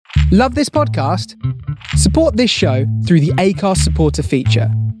Love this podcast? Support this show through the Acast supporter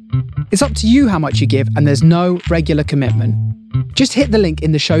feature. It's up to you how much you give, and there's no regular commitment. Just hit the link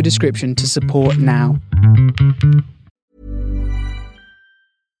in the show description to support now.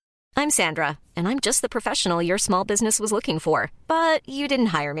 I'm Sandra, and I'm just the professional your small business was looking for. But you didn't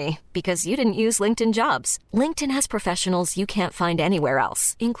hire me because you didn't use LinkedIn Jobs. LinkedIn has professionals you can't find anywhere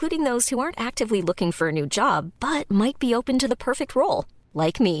else, including those who aren't actively looking for a new job, but might be open to the perfect role,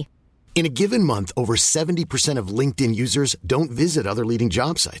 like me. In a given month, over 70% of LinkedIn users don't visit other leading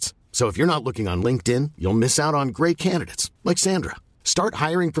job sites. So if you're not looking on LinkedIn, you'll miss out on great candidates like Sandra. Start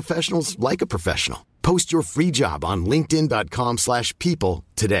hiring professionals like a professional. Post your free job on linkedin.com/people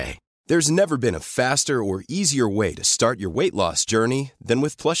today. There's never been a faster or easier way to start your weight loss journey than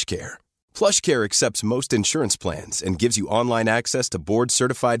with PlushCare. PlushCare accepts most insurance plans and gives you online access to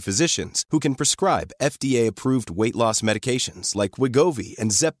board-certified physicians who can prescribe FDA-approved weight loss medications like Wegovy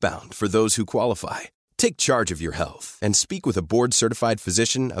and Zepbound for those who qualify. Take charge of your health and speak with a board-certified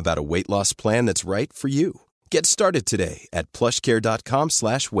physician about a weight loss plan that's right for you. Get started today at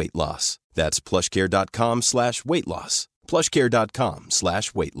plushcare.com/weight loss. That's plushcare.com/weight loss.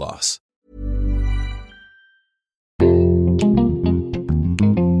 plushcare.com/weight loss.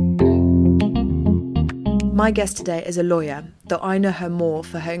 My guest today is a lawyer, though I know her more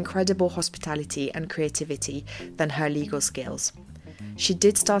for her incredible hospitality and creativity than her legal skills. She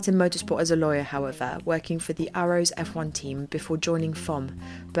did start in motorsport as a lawyer, however, working for the Arrows F1 team before joining FOM,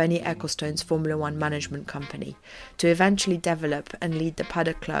 Bernie Ecclestone's Formula One management company, to eventually develop and lead the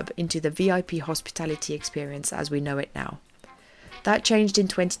Paddock Club into the VIP hospitality experience as we know it now. That changed in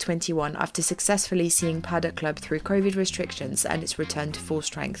 2021 after successfully seeing Paddock Club through COVID restrictions and its return to full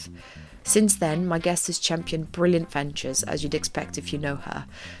strength. Since then, my guest has championed brilliant ventures, as you'd expect if you know her,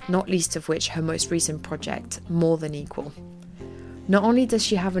 not least of which her most recent project, More Than Equal. Not only does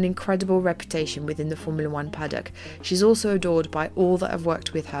she have an incredible reputation within the Formula One paddock, she's also adored by all that have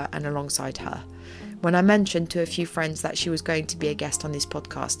worked with her and alongside her. When I mentioned to a few friends that she was going to be a guest on this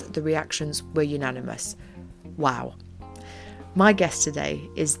podcast, the reactions were unanimous. Wow. My guest today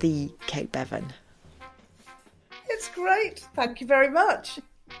is the Kate Bevan. It's great. Thank you very much.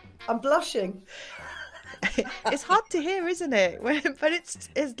 I'm blushing. It's hard to hear, isn't it? But it's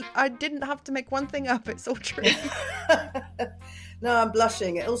I didn't have to make one thing up. It's all true. No, I'm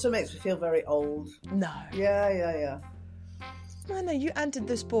blushing. It also makes me feel very old. No. Yeah. No, you entered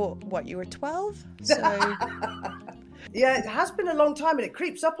the sport, what, you were 12? So... Yeah, it has been a long time, and it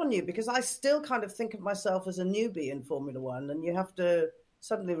creeps up on you because I still kind of think of myself as a newbie in Formula One, and you have to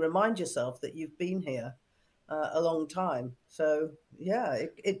suddenly remind yourself that you've been here a long time. So, yeah,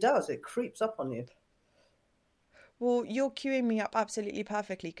 it does. It creeps up on you. Well, you're queuing me up absolutely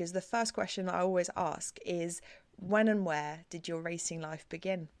perfectly because the first question I always ask is, when and where did your racing life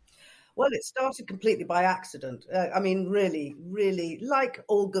begin? Well, it started completely by accident. Really, really, like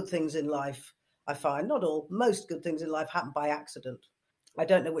all good things in life, I find, not all, most good things in life happen by accident. I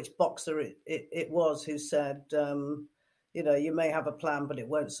don't know which boxer it was who said, you may have a plan, but it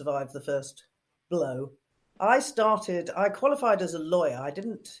won't survive the first blow. I qualified as a lawyer. I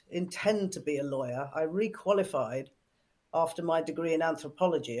didn't intend to be a lawyer. I re-qualified after my degree in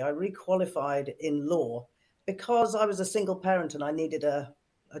anthropology. I re-qualified in law because I was a single parent and I needed a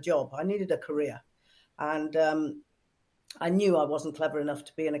job. I needed a career. And I knew I wasn't clever enough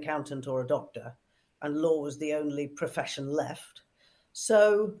to be an accountant or a doctor, and law was the only profession left.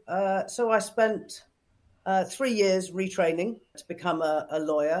 So I spent 3 years retraining to become a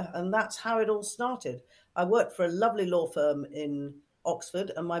lawyer, and that's how it all started. I worked for a lovely law firm in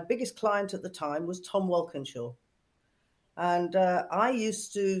Oxford, and my biggest client at the time was Tom Walkinshaw. And I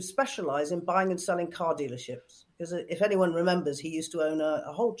used to specialise in buying and selling car dealerships, because if anyone remembers, he used to own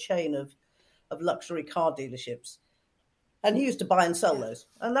a whole chain of luxury car dealerships. And he used to buy and sell those.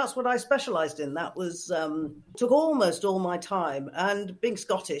 And that's what I specialised in. That was took almost all my time. And being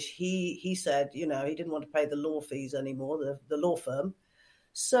Scottish, he said, he didn't want to pay the law fees anymore, the law firm.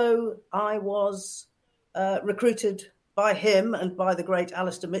 So I was recruited by him and by the great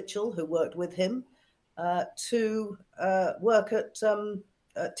Alistair Mitchell, who worked with him, to work at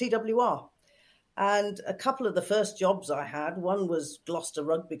TWR. And a couple of the first jobs I had, one was Gloucester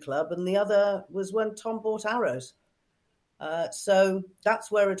Rugby Club and the other was when Tom bought Arrows. So that's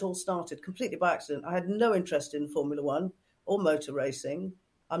where it all started, completely by accident. I had no interest in Formula One or motor racing.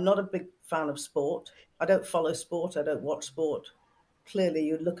 I'm not a big fan of sport. I don't follow sport. I don't watch sport. Clearly,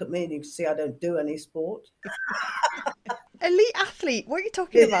 you look at me and you can see I don't do any sport. Elite athlete, what are you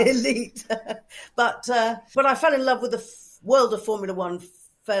talking about? Elite. But I fell in love with the world of Formula One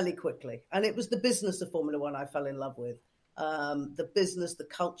fairly quickly. And it was the business of Formula One I fell in love with. the business, the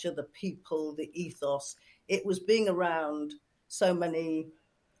culture, the people, the ethos. It was being around so many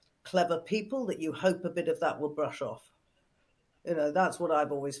clever people that you hope a bit of that will brush off. That's what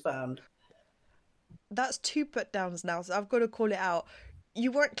I've always found. That's 2 put downs now, so I've got to call it out.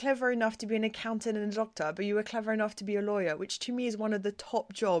 You weren't clever enough to be an accountant and a doctor, but you were clever enough to be a lawyer, which to me is one of the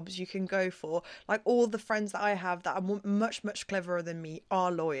top jobs you can go for. Like, all the friends that I have that are much, much cleverer than me are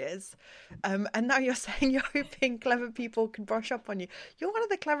lawyers. And now you're saying you're hoping clever people can brush up on you. You're one of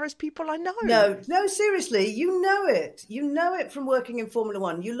the cleverest people I know. No, seriously, you know it. You know it from working in Formula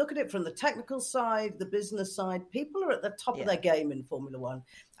One. You look at it from the technical side, the business side. People are at the top of their game in Formula One.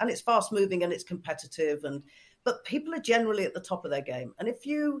 And it's fast moving and it's competitive, but people are generally at the top of their game. And if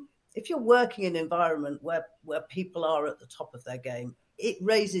you're working in an environment where people are at the top of their game, it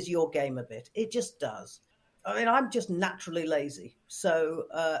raises your game a bit. It just does. I mean, I'm just naturally lazy. So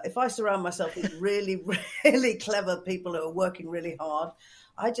if I surround myself with really, really clever people who are working really hard,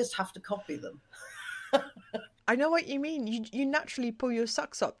 I just have to copy them. I know what you mean. You naturally pull your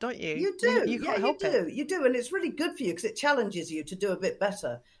socks up, don't you? You do. You can't help it. You do. And it's really good for you because it challenges you to do a bit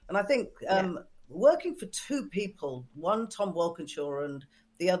better. And I think working for 2 people, one Tom Walkinshaw and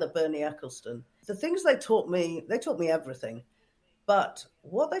the other Bernie Ecclestone, the things they taught me everything. But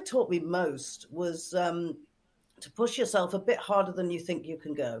what they taught me most was to push yourself a bit harder than you think you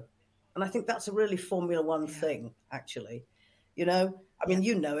can go. And I think that's a really Formula One thing, actually. I mean,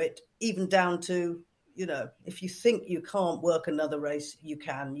 you know it, even down to, if you think you can't work another race, you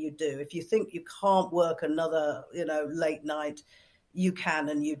can, you do. If you think you can't work another, late night, you can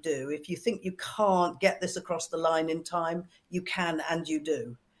and you do. If you think you can't get this across the line in time, you can and you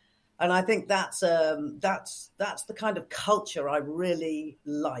do. And I think that's the kind of culture I really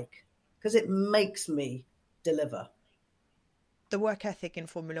like, because it makes me deliver. The work ethic in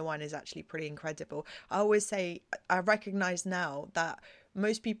Formula One is actually pretty incredible. I always say, I recognise now that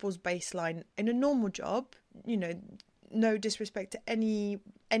most people's baseline in a normal job, no disrespect to any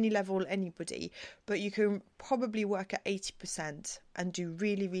level, anybody, but you can probably work at 80% and do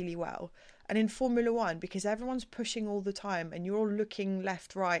really, really well. And in Formula One, because everyone's pushing all the time and you're all looking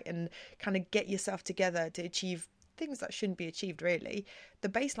left, right, and kind of get yourself together to achieve things that shouldn't be achieved, really, the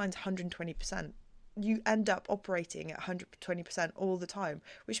baseline's 120%. You end up operating at 120% all the time,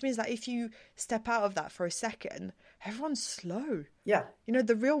 which means that if you step out of that for a second, everyone's slow. Yeah.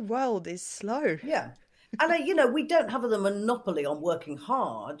 The real world is slow. Yeah. And, we don't have the monopoly on working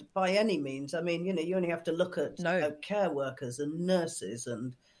hard by any means. I mean, you only have to look at care workers and nurses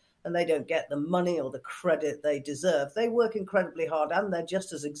and they don't get the money or the credit they deserve. They work incredibly hard and they're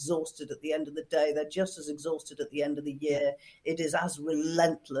just as exhausted at the end of the day. They're just as exhausted at the end of the year. It is as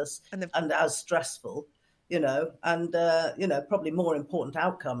relentless and as stressful, and probably more important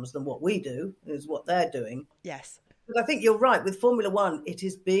outcomes than what we do is what they're doing. Yes. But I think you're right. With Formula One, it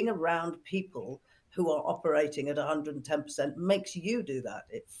is being around people who are operating at 110% makes you do that.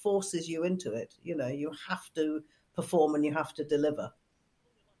 It forces you into it. You have to perform and you have to deliver.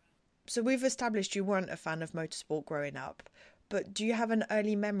 So we've established you weren't a fan of motorsport growing up, but do you have an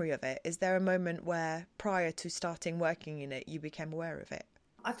early memory of it? Is there a moment where, prior to starting working in it, you became aware of it?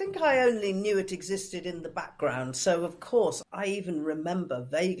 I think I only knew it existed in the background. So, of course, I even remember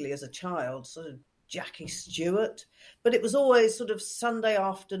vaguely as a child sort of Jackie Stewart, but it was always sort of Sunday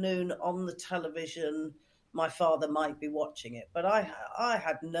afternoon on the television. My father might be watching it, but I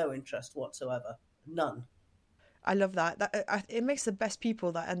had no interest whatsoever, none. I love that. It makes the best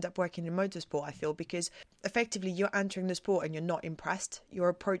people that end up working in motorsport, I feel, because effectively you're entering the sport and you're not impressed. You're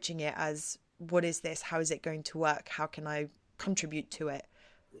approaching it as, what is this? How is it going to work? How can I contribute to it?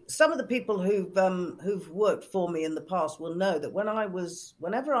 Some of the people who've worked for me in the past will know that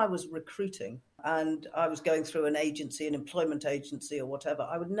whenever I was recruiting and I was going through an employment agency or whatever,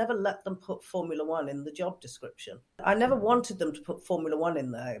 I would never let them put Formula One in the job description. I never wanted them to put Formula One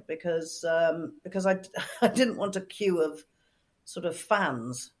in there because I didn't want a queue of sort of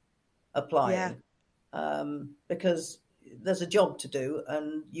fans applying. Because there's a job to do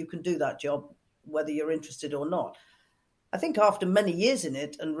and you can do that job whether you're interested or not. I think after many years in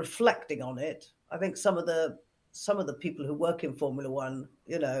it and reflecting on it, I think some of the people who work in Formula One,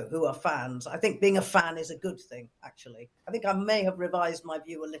 who are fans, I think being a fan is a good thing, actually. I think I may have revised my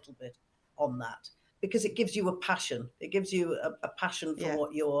view a little bit on that because it gives you a passion. It gives you a passion for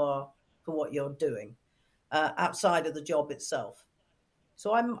what you're doing outside of the job itself.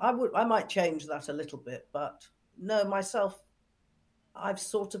 So I might change that a little bit, but no, myself, I've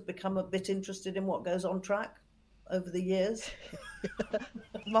sort of become a bit interested in what goes on track over the years.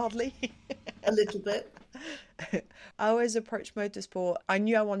 Mildly. A little bit. I always approached motorsport. I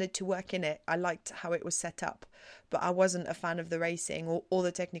knew I wanted to work in it. I liked how it was set up, but I wasn't a fan of the racing or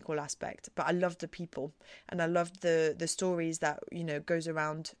the technical aspect. But I loved the people, and I loved the stories that, you know, goes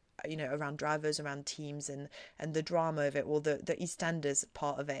around, you know, around drivers, around teams, and the drama of it, or the EastEnders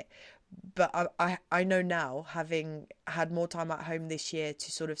part of it. But I know now, having had more time at home this year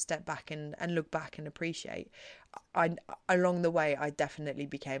to sort of step back and look back and appreciate, along the way I definitely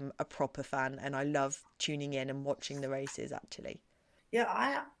became a proper fan, and I love tuning in and watching the races actually.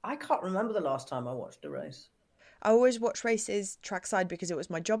 Yeah, I can't remember the last time I watched a race. I always watch races trackside because it was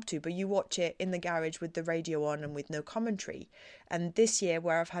my job to, but you watch it in the garage with the radio on and with no commentary. And this year,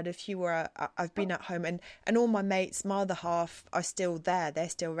 where I've had a few where I've been at home, and all my mates, my other half, are still there, they're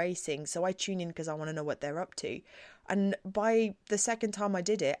still racing, so I tune in because I want to know what they're up to. And by the second time I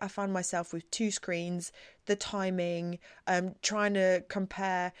did it, I found myself with two screens, the timing, trying to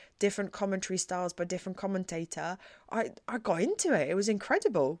compare different commentary styles by different commentator. I got into it. It was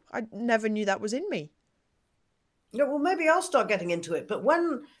incredible. I never knew that was in me. Yeah, well, maybe I'll start getting into it. But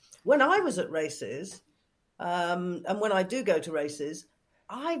when I was at races, and when I do go to races,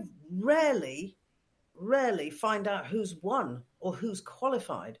 I rarely find out who's won or who's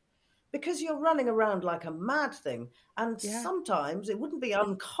qualified, because you're running around like a mad thing. And sometimes it wouldn't be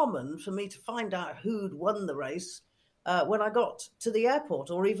uncommon for me to find out who'd won the race when I got to the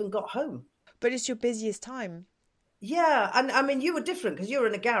airport or even got home. But it's your busiest time. Yeah, and I mean, you were different because you were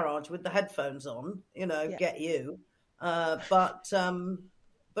in a garage with the headphones on, you know, get you. But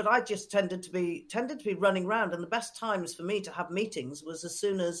I just tended to be running around, and the best times for me to have meetings was as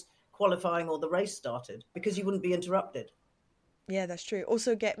soon as qualifying or the race started, because you wouldn't be interrupted. Yeah, that's true.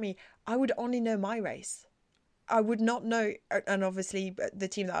 Also, get me, I would only know my race. I would not know, and obviously the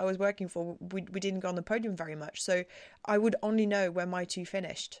team that I was working for, we didn't go on the podium very much, so I would only know where my two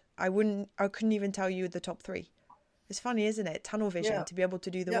finished. I couldn't even tell you the top three. It's funny, isn't it? Tunnel vision, to be able to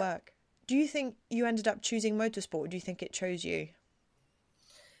do the work. Do you think you ended up choosing motorsport, or do you think it chose you?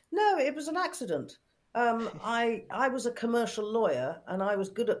 No, it was an accident. I was a commercial lawyer, and I was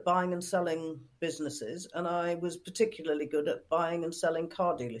good at buying and selling businesses, and I was particularly good at buying and selling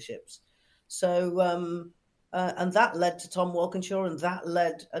car dealerships. So, and that led to Tom Walkinshaw,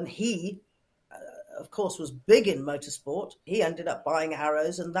 and he, of course, was big in motorsport. He ended up buying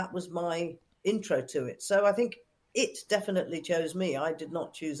Arrows, and that was my intro to it. So I think it definitely chose me. I did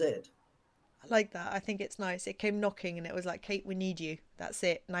not choose it. I like that. I think it's nice. It came knocking and it was like, Kate, we need you. That's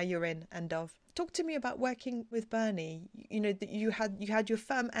it. Now you're in. End of. Talk to me about working with Bernie. You know, that you had your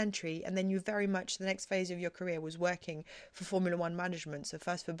firm entry, and then you very much, the next phase of your career was working for Formula One management. So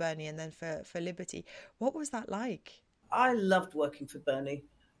first for Bernie and then for Liberty. What was that like? I loved working for Bernie.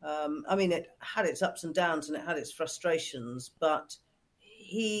 I mean, it had its ups and downs and it had its frustrations, but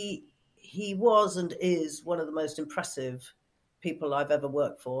he was and is one of the most impressive people I've ever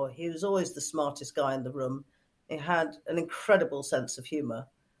worked for. He was always the smartest guy in the room. He had an incredible sense of humour.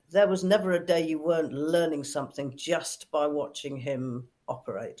 There was never a day you weren't learning something just by watching him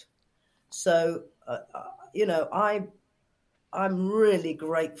operate. So, you know, I'm really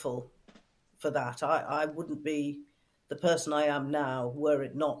grateful for that. I wouldn't be the person I am now were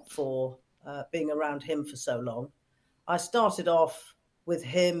it not for being around him for so long. I started off with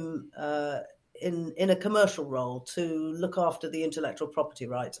him in a commercial role to look after the intellectual property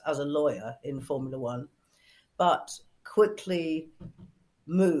rights as a lawyer in Formula One, but quickly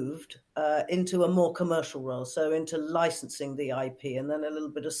moved into a more commercial role, so into licensing the IP, and then a little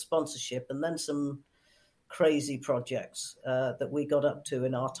bit of sponsorship, and then some crazy projects that we got up to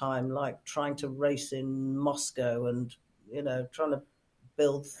in our time, like trying to race in Moscow and, you know, trying to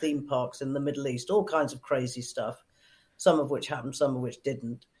build theme parks in the Middle East, all kinds of crazy stuff, some of which happened, some of which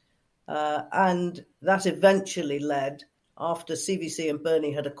didn't. And that eventually led, after CVC and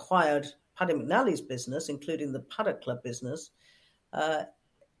Bernie had acquired Paddy McNally's business, including the Paddock Club business,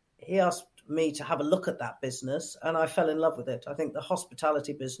 he asked me to have a look at that business, and I fell in love with it. I think the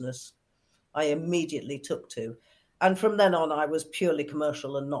hospitality business I immediately took to. And from then on, I was purely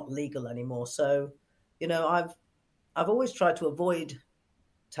commercial and not legal anymore. So, you know, I've always tried to avoid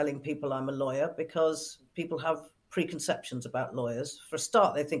telling people I'm a lawyer, because people have preconceptions about lawyers. For a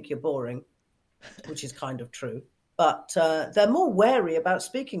start, they think you're boring, which is kind of true. But they're more wary about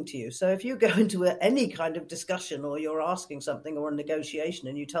speaking to you. So if you go into any kind of discussion, or you're asking something or a negotiation,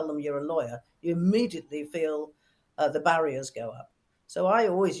 and you tell them you're a lawyer, you immediately feel the barriers go up. So I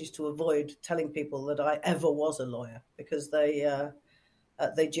always used to avoid telling people that I ever was a lawyer, because they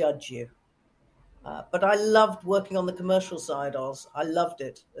judge you. But I loved working on the commercial side, Oz. I loved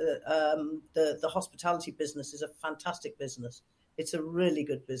it. The hospitality business is a fantastic business. It's a really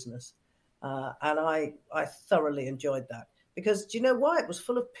good business. And I thoroughly enjoyed that, because do you know why? It was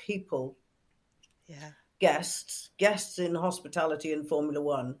full of people, guests in hospitality and Formula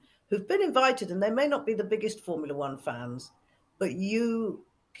One, who've been invited, and they may not be the biggest Formula One fans, but you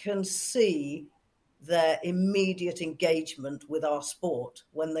can see their immediate engagement with our sport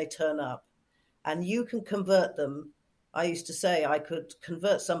when they turn up, and you can convert them. I used to say I could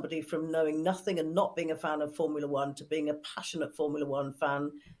convert somebody from knowing nothing and not being a fan of Formula One to being a passionate Formula One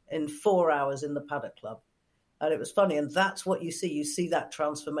fan in 4 hours in the Paddock Club. And it was funny. And that's what you see. You see that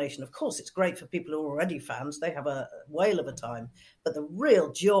transformation. Of course, it's great for people who are already fans. They have a whale of a time. But the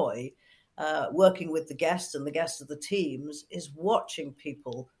real joy working with the guests and the guests of the teams is watching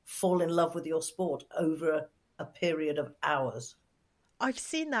people fall in love with your sport over a period of hours. I've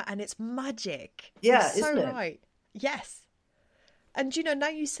seen that, and it's magic. Yeah, it's so isn't it? right. Yes. And, you know, now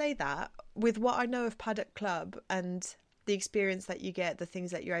you say that, with what I know of Paddock Club and the experience that you get, the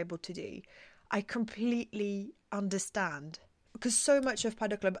things that you're able to do, I completely understand. Because so much of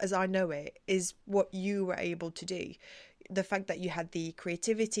Paddock Club, as I know it, is what you were able to do. The fact that you had the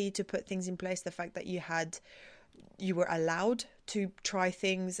creativity to put things in place, the fact that you were allowed to try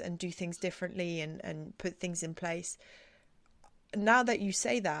things and do things differently and put things in place. Now that you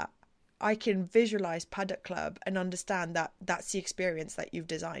say that, I can visualize Paddock Club and understand that that's the experience that you've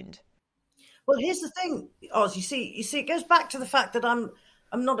designed. Well, here's the thing, Oz. You see, it goes back to the fact that I'm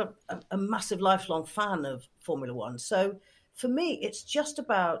not a massive lifelong fan of Formula One. So for me, it's just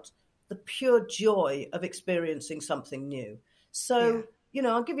about the pure joy of experiencing something new. So, you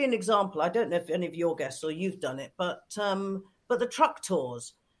know, I'll give you an example. I don't know if any of your guests or you've done it, but the truck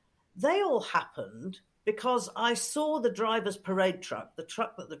tours, they all happened because I saw the driver's parade truck, the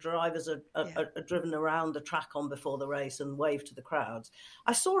truck that the drivers are driven around the track on before the race and wave to the crowds.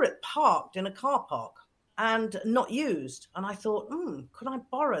 I saw it parked in a car park and not used. And I thought, could I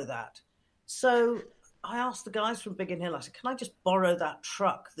borrow that? So I asked the guys from Biggin Hill, I said, can I just borrow that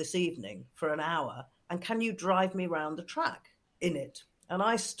truck this evening for an hour? And can you drive me around the track in it? And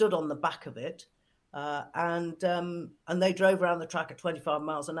I stood on the back of it and they drove around the track at 25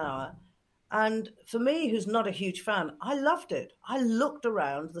 miles an hour. And for me, who's not a huge fan, I loved it. I looked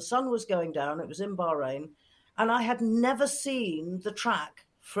around, the sun was going down, it was in Bahrain, and I had never seen the track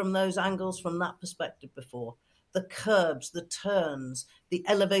from those angles, from that perspective before. The curbs, the turns, the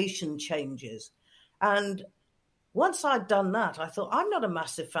elevation changes. And once I'd done that, I thought, I'm not a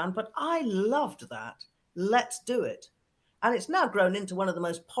massive fan, but I loved that. Let's do it. And it's now grown into one of the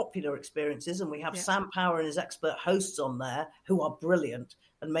most popular experiences. And we have Sam Power and his expert hosts on there who are brilliant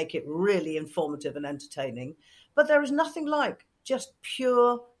and make it really informative and entertaining. But there is nothing like just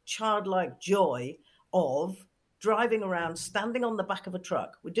pure childlike joy of driving around, standing on the back of a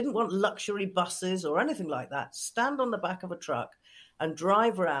truck. We didn't want luxury buses or anything like that. Stand on the back of a truck and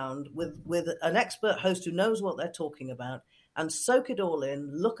drive around with an expert host who knows what they're talking about and soak it all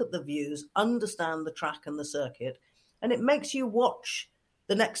in, look at the views, understand the track and the circuit. And it makes you watch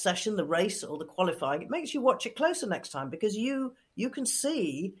the next session, the race or the qualifying. It makes you watch it closer next time because you can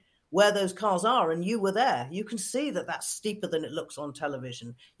see where those cars are and you were there. You can see that that's steeper than it looks on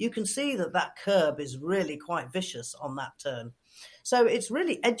television. You can see that that curb is really quite vicious on that turn. So it's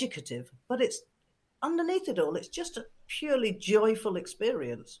really educative, but it's underneath it all, it's just a purely joyful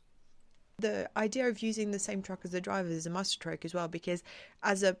experience. The idea of using the same truck as the driver is a masterstroke as well, because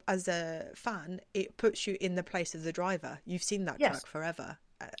as a fan, it puts you in the place of the driver. You've seen that truck forever,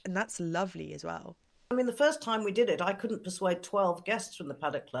 and that's lovely as well. I mean, the first time we did it, I couldn't persuade 12 guests from the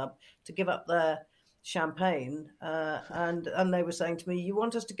Paddock Club to give up their champagne, and they were saying to me, you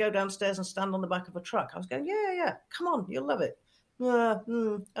want us to go downstairs and stand on the back of a truck? I was going, yeah, come on, you'll love it.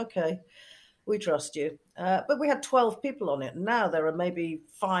 Okay. We trust you. But we had 12 people on it. And now there are maybe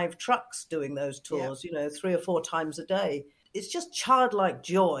 5 trucks doing those tours, 3 or 4 times a day. It's just childlike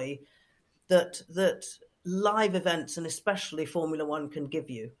joy that live events and especially Formula One can give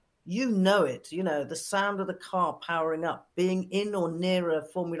you. You know it, the sound of the car powering up, being in or near a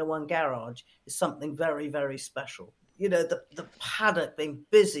Formula One garage is something very, very special. The paddock being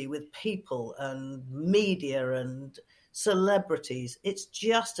busy with people and media and celebrities. It's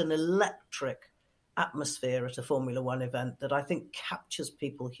just an electric atmosphere at a Formula One event that I think captures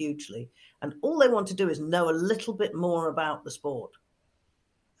people hugely. And all they want to do is know a little bit more about the sport.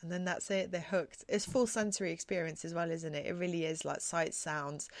 And then that's it, they're hooked. It's full sensory experience as well, isn't it? It really is, like sights,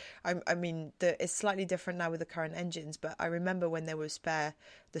 sounds. I mean, it's slightly different now with the current engines, but I remember when there was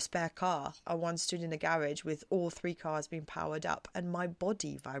the spare car, I once stood in a garage with all 3 cars being powered up and my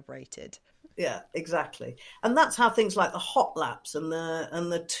body vibrated. Yeah, exactly. And that's how things like the hot laps and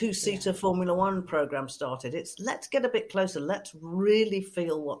the two-seater Formula One program started. It's let's get a bit closer. Let's really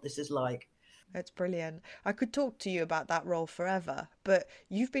feel what this is like. It's brilliant. I could talk to you about that role forever, but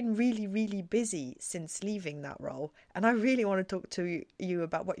you've been really, really busy since leaving that role. And I really want to talk to you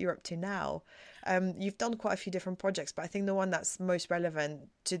about what you're up to now. You've done quite a few different projects, but I think the one that's most relevant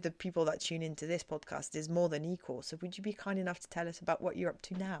to the people that tune into this podcast is More Than Equal. So would you be kind enough to tell us about what you're up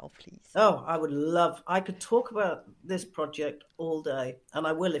to now, please? Oh, I could talk about this project all day, and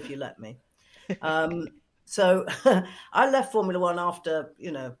I will if you let me. So I left Formula One after,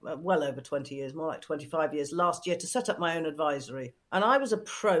 well over 20 years, more like 25 years last year, to set up my own advisory. And I was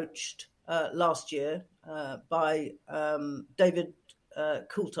approached last year by David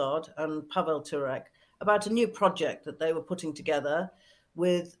Coulthard and Pavel Turek about a new project that they were putting together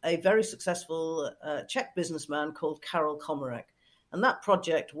with a very successful Czech businessman called Karel Komárek. And that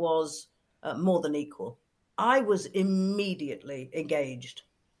project was More Than Equal. I was immediately engaged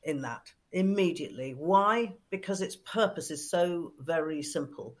in that. Immediately. Why? Because its purpose is so very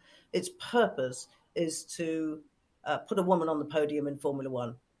simple. Its purpose is to put a woman on the podium in Formula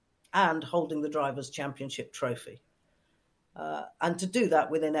One and holding the Drivers' Championship trophy. And to do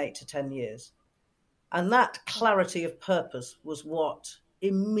that within 8 to 10 years. And that clarity of purpose was what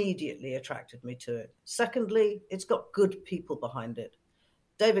immediately attracted me to it. Secondly, it's got good people behind it.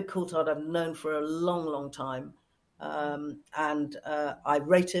 David Coulthard I've known for a long, long time. And I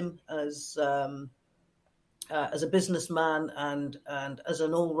rate him as a businessman and as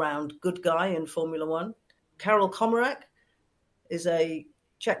an all-round good guy in Formula One. Karel Komárek is a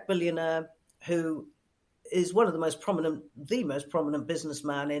Czech billionaire who is one of the most prominent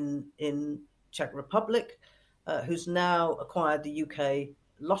businessman in Czech Republic, who's now acquired the UK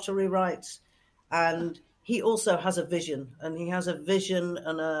lottery rights, and he also has a vision, and he has a vision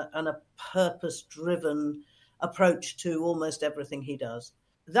and a purpose-driven approach to almost everything he does.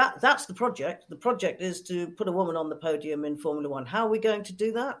 That's the project. The project is to put a woman on the podium in Formula One. How are we going to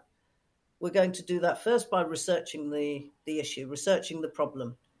do that? We're going to do that first by researching the issue, researching the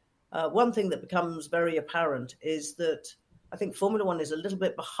problem. One thing that becomes very apparent is that I think Formula One is a little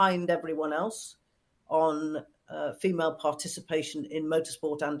bit behind everyone else on female participation in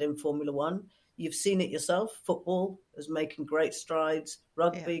motorsport and in Formula One. You've seen it yourself. Football is making great strides.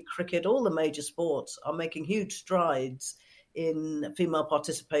 Rugby, cricket, all the major sports are making huge strides in female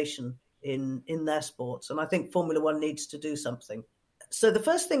participation in their sports. And I think Formula One needs to do something. So the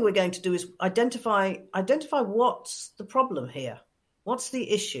first thing we're going to do is identify what's the problem here. What's the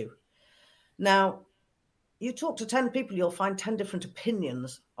issue? Now, you talk to 10 people, you'll find 10 different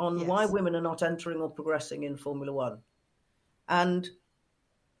opinions on why women are not entering or progressing in Formula One. And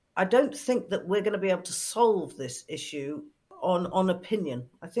I don't think that we're going to be able to solve this issue on opinion.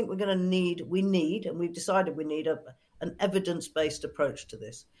 I think we need, and we've decided we need an evidence-based approach to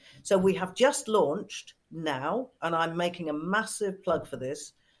this. So we have just launched now, and I'm making a massive plug for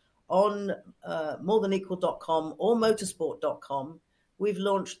this, on morethanequal.com or motorsport.com. We've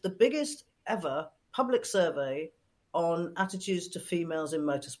launched the biggest ever public survey on attitudes to females in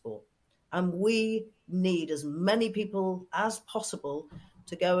motorsport. And we need as many people as possible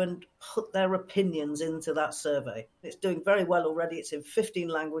to go and put their opinions into that survey. It's doing very well already. It's in 15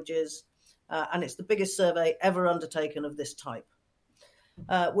 languages, and it's the biggest survey ever undertaken of this type.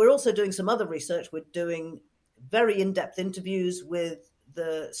 We're also doing some other research. We're doing very in-depth interviews with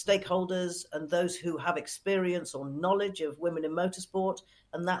the stakeholders and those who have experience or knowledge of women in motorsport,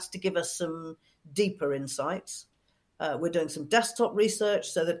 and that's to give us some deeper insights. We're doing some desktop research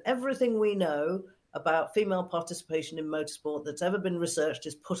so that everything we know about female participation in motorsport that's ever been researched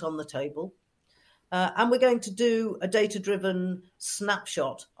is put on the table. And we're going to do a data-driven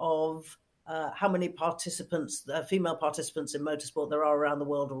snapshot of how many participants, female participants in motorsport there are around the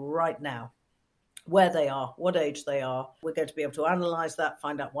world right now, where they are, what age they are. We're going to be able to analyse that,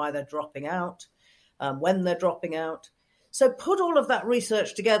 find out why they're dropping out, when they're dropping out. So put all of that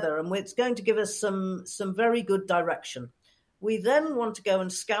research together, and it's going to give us some very good direction. We then want to go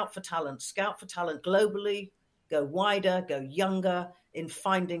and scout for talent globally, go wider, go younger in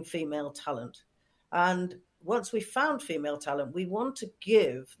finding female talent. And once we've found female talent, we want to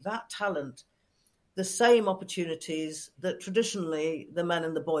give that talent the same opportunities that traditionally the men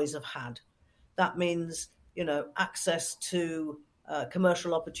and the boys have had. That means, access to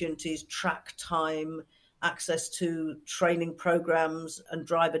commercial opportunities, track time, access to training programs and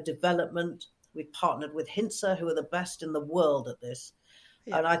driver development. We've partnered with Hintsa, who are the best in the world at this.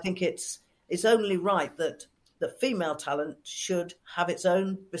 Yeah. And I think it's only right that female talent should have its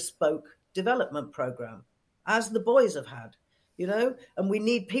own bespoke development program, as the boys have had. and we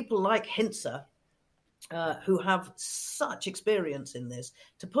need people like Hintsa, who have such experience in this,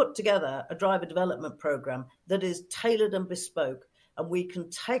 to put together a driver development program that is tailored and bespoke. And we can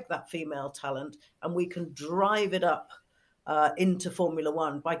take that female talent and we can drive it up into Formula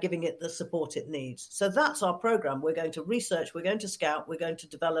One by giving it the support it needs. So that's our program. We're going to research, we're going to scout, we're going to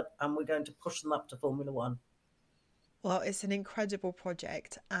develop, and we're going to push them up to Formula One. Well, it's an incredible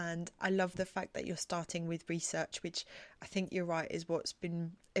project, and I love the fact that you're starting with research, which I think you're right is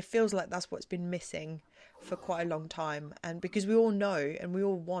it feels like that's what's been missing for quite a long time. And because we all know and we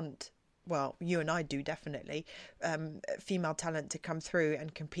all want, well, you and I do definitely, female talent to come through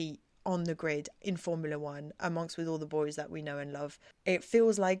and compete on the grid in Formula One amongst with all the boys that we know and love. It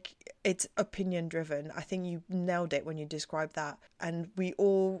feels like it's opinion driven. I think you nailed it when you described that. And we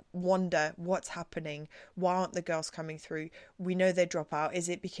all wonder what's happening. Why aren't the girls coming through? We know they drop out. Is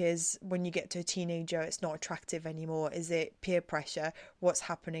it because when you get to a teenager it's not attractive anymore? Is it peer pressure? What's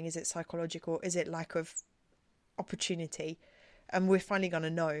happening? Is it psychological? Is it lack of opportunity? And we're finally going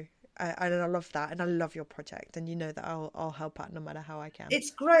to know. And I love that, and I love your project, and you know that I'll help out no matter how I can.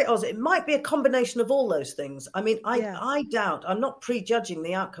 It's great, Oz. It might be a combination of all those things. I mean, I doubt, I'm not prejudging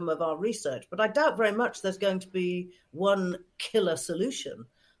the outcome of our research, but I doubt very much there's going to be one killer solution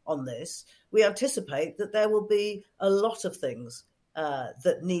on this. We anticipate that there will be a lot of things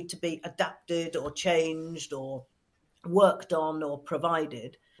that need to be adapted or changed or worked on or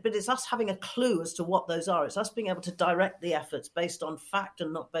provided. But it's us having a clue as to what those are. It's us being able to direct the efforts based on fact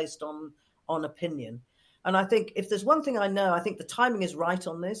and not based on opinion. And I think if there's one thing I know, I think the timing is right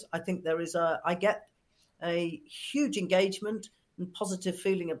on this. I think I get a huge engagement and positive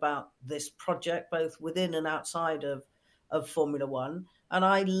feeling about this project, both within and outside of Formula One. And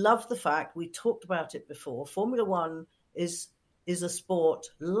I love the fact, we talked about it before, Formula One is a sport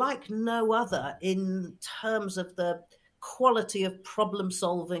like no other in terms of the quality of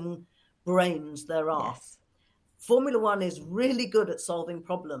problem-solving brains there are. Yes. Formula One is really good at solving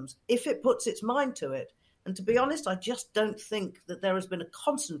problems if it puts its mind to it. And to be honest, I just don't think that there has been a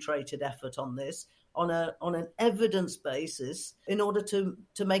concentrated effort on this on an evidence basis in order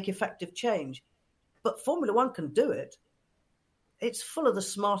to make effective change. But Formula One can do it. It's full of the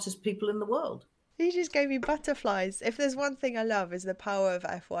smartest people in the world. You just gave me butterflies. If there's one thing I love is the power of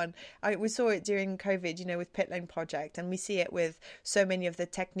F1. We saw it during COVID, with Pit Lane Project, and we see it with so many of the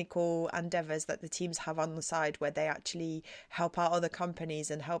technical endeavours that the teams have on the side where they actually help out other companies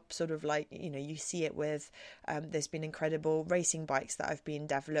and help sort of like, you see it with, there's been incredible racing bikes that have been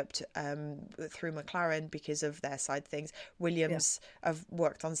developed through McLaren because of their side things. Williams have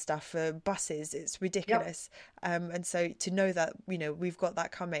worked on stuff for buses. It's ridiculous. Yep. And so to know that, we've got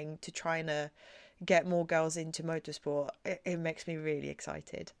that coming to try and get more girls into motorsport, it makes me really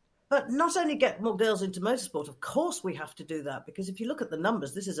excited. But not only get more girls into motorsport, of course we have to do that, because if you look at the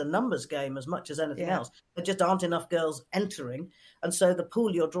numbers, this is a numbers game as much as anything else. There just aren't enough girls entering, and so the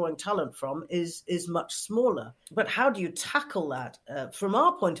pool you're drawing talent from is much smaller. But how do you tackle that? From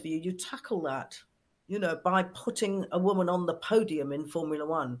our point of view, you tackle that, by putting a woman on the podium in Formula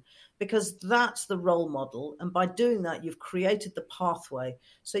One, because that's the role model, and by doing that, you've created the pathway.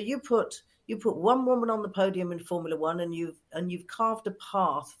 So you put one woman on the podium in Formula One, and you've carved a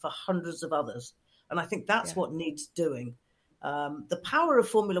path for hundreds of others. And I think that's what needs doing. The power of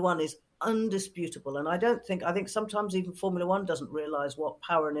Formula One is undisputable. And I think sometimes even Formula One doesn't realize what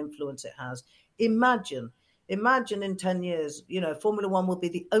power and influence it has. Imagine in 10 years, Formula One will be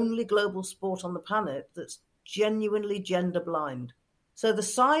the only global sport on the planet that's genuinely gender blind. So the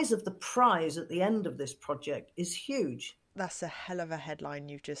size of the prize at the end of this project is huge. That's a hell of a headline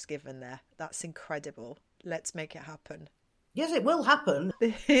you've just given there. That's incredible. Let's make it happen. Yes, it will happen.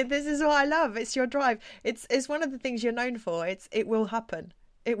 This is what I love. It's your drive. It's one of the things you're known for. It will happen.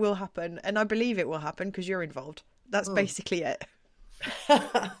 It will happen. And I believe it will happen because you're involved. That's basically it.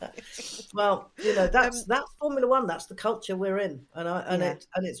 Well, that's Formula One. That's the culture we're in. And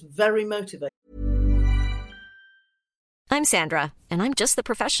it's very motivating. I'm Sandra, and I'm just the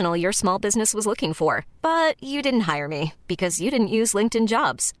professional your small business was looking for. But you didn't hire me because you didn't use LinkedIn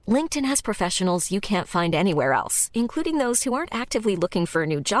Jobs. LinkedIn has professionals you can't find anywhere else, including those who aren't actively looking for a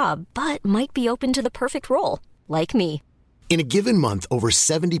new job, but might be open to the perfect role, like me. In a given month, over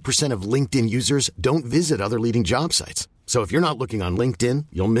 70% of LinkedIn users don't visit other leading job sites. So if you're not looking on LinkedIn,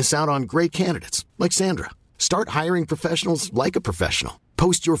 you'll miss out on great candidates like Sandra. Start hiring professionals like a professional.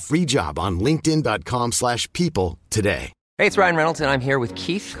 Post your free job on linkedin.com/people today. Hey, it's Ryan Reynolds, and I'm here with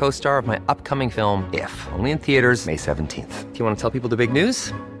Keith, co-star of my upcoming film, If, only in theaters May 17th. Do you want to tell people the big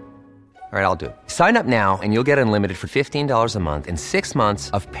news? All right, I'll do it. Sign up now and you'll get unlimited for $15 a month and 6 months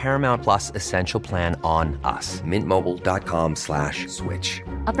of Paramount Plus Essential Plan on us. mintmobile.com/switch.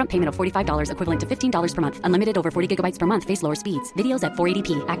 Upfront payment of $45 equivalent to $15 per month. Unlimited over 40 gigabytes per month. Face lower speeds. Videos at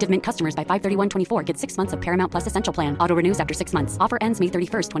 480p. Active Mint customers by 531.24 get 6 months of Paramount Plus Essential Plan. Auto renews after 6 months. Offer ends May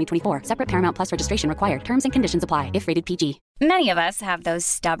 31st, 2024. Separate Paramount Plus registration required. Terms and conditions apply if rated PG. Many of us have those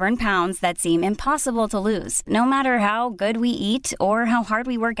stubborn pounds that seem impossible to lose, no matter how good we eat or how hard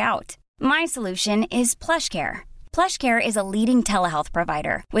we work out. My solution is PlushCare. PlushCare is a leading telehealth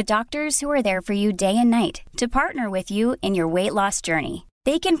provider with doctors who are there for you day and night to partner with you in your weight loss journey.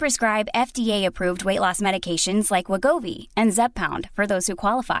 They can prescribe FDA-approved weight loss medications like Wegovy and Zepbound for those who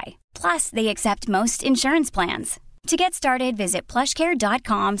qualify. Plus, they accept most insurance plans. To get started, visit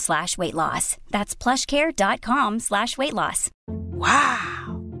plushcare.com/weightloss. That's plushcare.com/weightloss.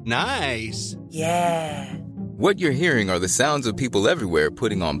 Wow. Nice. Yeah. What you're hearing are the sounds of people everywhere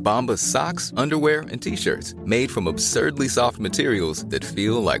putting on Bombas socks, underwear, and T-shirts made from absurdly soft materials that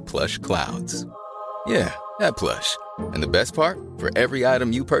feel like plush clouds. Yeah, that plush. And the best part? For every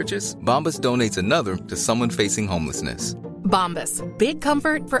item you purchase, Bombas donates another to someone facing homelessness. Bombas. Big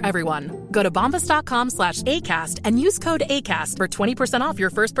comfort for everyone. Go to bombas.com/ACAST and use code ACAST for 20% off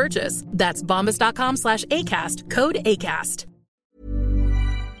your first purchase. That's bombas.com/ACAST. Code ACAST.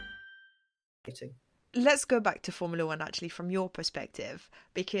 Let's go back to Formula One, actually, from your perspective,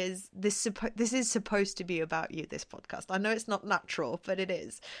 because this is supposed to be about you, this podcast. I know it's not natural, but it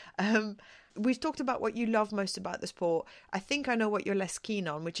is. We've talked about what you love most about the sport. I think I know what you're less keen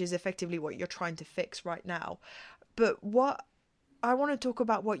on, which is effectively what you're trying to fix right now. But what I want to talk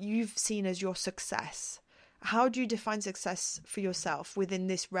about what you've seen as your success. How do you define success for yourself within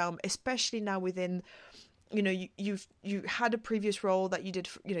this realm, especially now within... You know, you had a previous role that you did,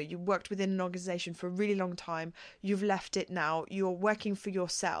 you worked within an organization for a really long time. You've left it now. You're working for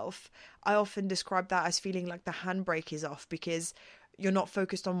yourself. I often describe that as feeling like the handbrake is off because you're not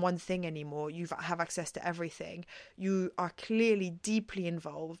focused on one thing anymore. You have access to everything. You are clearly deeply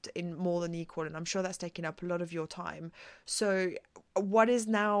involved in More Than Equal, and I'm sure that's taken up a lot of your time. So what's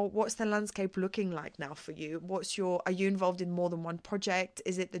the landscape looking like now for you? Are you involved in more than one project?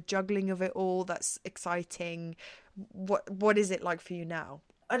 Is it the juggling of it all that's exciting? What is it like for you now?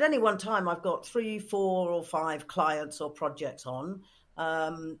 At any one time, I've got 3, 4 or 5 clients or projects on.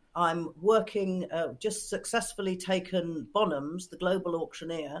 I'm working, just successfully taken Bonhams, the global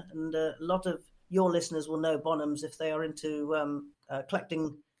auctioneer, and a lot of your listeners will know Bonhams if they are into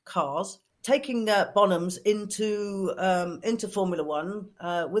collecting cars. Taking Bonhams into Formula One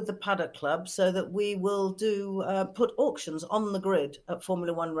with the Paddock Club so that we will put auctions on the grid at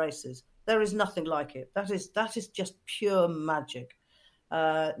Formula One races. There is nothing like it. That is just pure magic.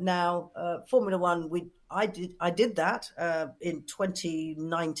 Now, Formula One, I did that in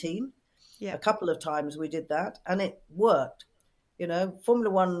 2019. Yeah. A couple of times we did that, and it worked. You know,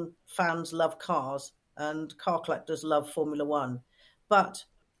 Formula One fans love cars, and car collectors love Formula One. But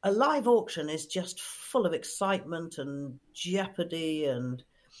a live auction is just full of excitement and jeopardy and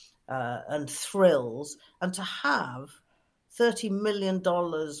thrills, and to have $30 million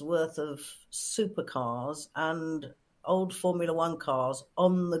worth of supercars and old Formula One cars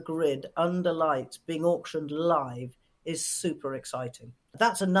on the grid under lights being auctioned live is super exciting.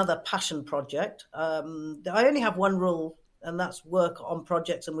 That's another passion project. I only have one rule, and that's work on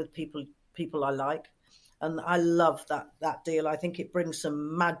projects and with people I like. And I love that deal. I think it brings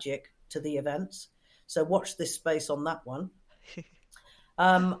some magic to the events. So watch this space on that one.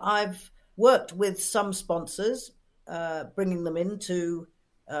 I've worked with some sponsors, bringing them into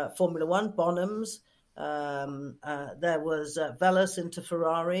Formula One, Bonhams. There was Velas into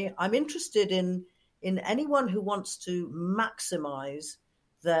Ferrari. I'm interested in anyone who wants to maximize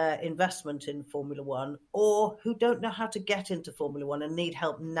their investment in Formula One or who don't know how to get into Formula One and need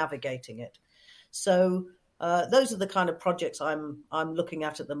help navigating it. So those are the kind of projects I'm looking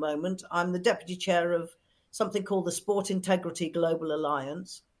at the moment. I'm the deputy chair of something called the Sport Integrity Global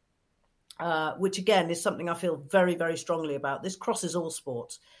Alliance, which again is something I feel very, very strongly about. This crosses all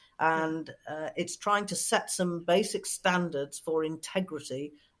sports. And it's trying to set some basic standards for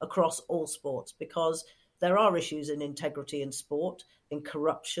integrity across all sports, because there are issues in integrity in sport, in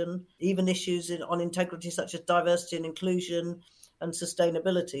corruption, even issues on integrity such as diversity and inclusion and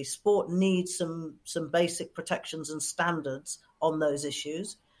sustainability. Sport needs some basic protections and standards on those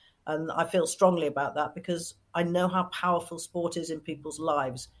issues. And I feel strongly about that because I know how powerful sport is in people's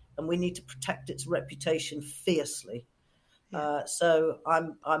lives, and we need to protect its reputation fiercely. So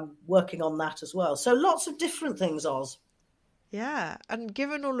I'm working on that as well. So lots of different things, Oz. Yeah, and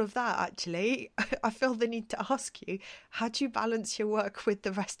given all of that, actually, I feel the need to ask you, how do you balance your work with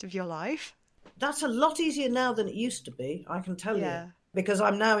the rest of your life? That's a lot easier now than it used to be, I can tell Yeah. you, because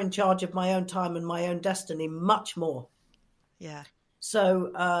I'm now in charge of my own time and my own destiny much more. Yeah.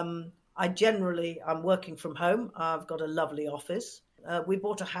 So I'm working from home. I've got a lovely office. We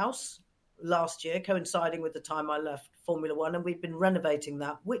bought a house last year, coinciding with the time I left Formula One, and we've been renovating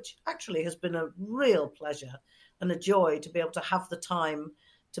that, which actually has been a real pleasure and a joy to be able to have the time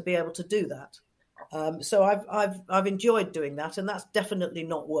to be able to do that. So I've enjoyed doing that, and that's definitely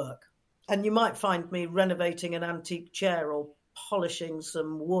not work. And you might find me renovating an antique chair or polishing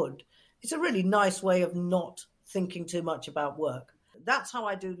some wood. It's a really nice way of not thinking too much about work. That's how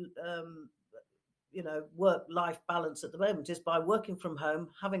I do, work-life balance at the moment, is by working from home,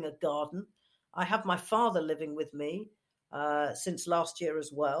 having a garden. I have my father living with me since last year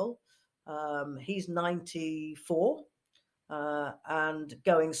as well. He's 94 and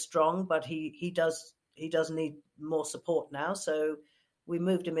going strong, but he does need more support now. So we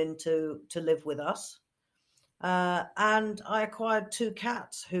moved him in to live with us. And I acquired 2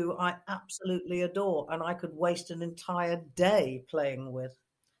 cats who I absolutely adore, and I could waste an entire day playing with.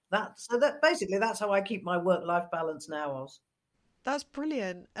 That's how I keep my work-life balance now, Oz. That's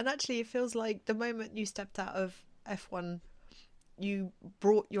brilliant. And actually, it feels like the moment you stepped out of F1, you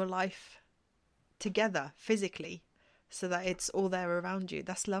brought your life together physically so that it's all there around you.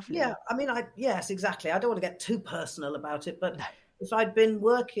 That's lovely. Yeah, I mean, yes, exactly. I don't want to get too personal about it, but if I'd been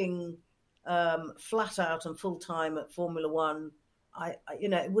working flat out and full time at Formula One,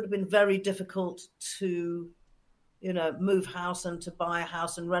 it would have been very difficult to, move house and to buy a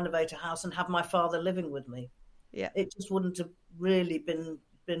house and renovate a house and have my father living with me. Yeah, it just wouldn't have really been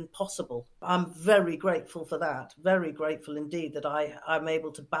possible. I'm very grateful for that. Very grateful indeed that I'm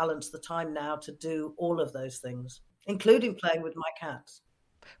able to balance the time now to do all of those things, including playing with my cats.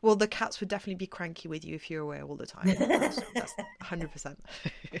 Well, the cats would definitely be cranky with you if you're away all the time. That's 100%.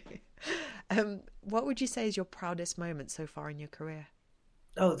 What would you say is your proudest moment so far in your career?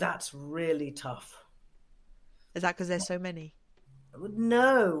 Oh, that's really tough. Is that because there's so many?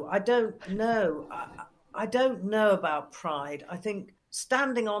 No, I don't know. I don't know about pride. I think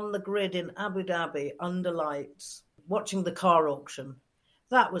standing on the grid in Abu Dhabi under lights, watching the car auction,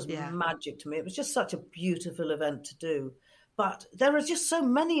 that was magic to me. It was just such a beautiful event to do. But there are just so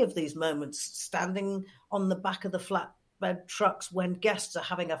many of these moments, standing on the back of the flatbed trucks when guests are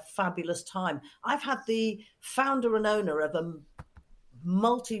having a fabulous time. I've had the founder and owner of a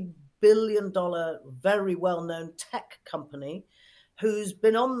multi-billion-dollar, very well-known tech company who's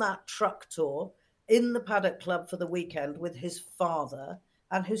been on that truck tour in the Paddock Club for the weekend with his father,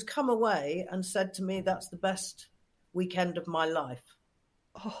 and who's come away and said to me, that's the best weekend of my life.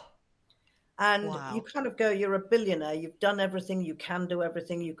 Oh. And wow. You kind of go, you're a billionaire, you've done everything, you can do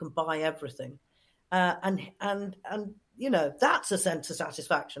everything, you can buy everything. And that's a sense of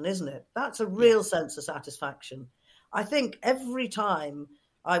satisfaction, isn't it? That's a real sense of satisfaction. I think every time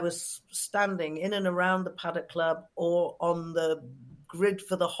I was standing in and around the Paddock Club or on the grid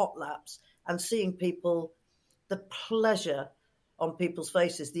for the hot laps and seeing people, the pleasure on people's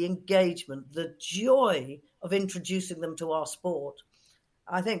faces, the engagement, the joy of introducing them to our sport,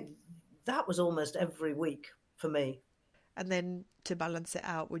 I think that was almost every week for me. And then to balance it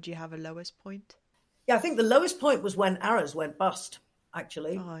out, would you have a lowest point? Yeah, I think the lowest point was when Arrows went bust,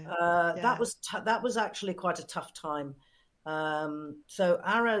 actually. That was actually quite a tough time. So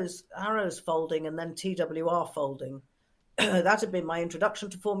Arrows folding and then TWR folding. That had been my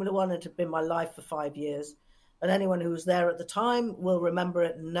introduction to Formula One. It had been my life for 5 years. And anyone who was there at the time will remember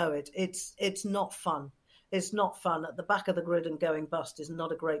it and know it. It's not fun. It's not fun. At the back of the grid and going bust is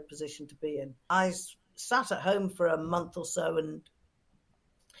not a great position to be in. I sat at home for a month or so and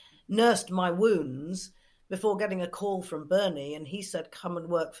nursed my wounds before getting a call from Bernie, and he said, come and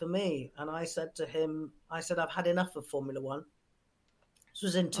work for me. And I said to him, I've had enough of Formula One. This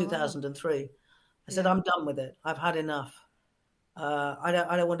was in 2003. I said, I'm done with it. I've had enough. I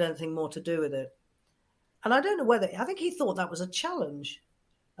don't want anything more to do with it. And I don't know I think he thought that was a challenge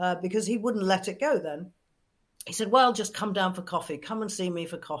because he wouldn't let it go then. He said, well, just come down for coffee. Come and see me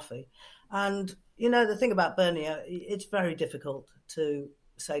for coffee. And, the thing about Bernie, it's very difficult to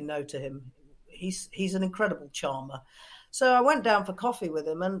say no to him. He's an incredible charmer. So I went down for coffee with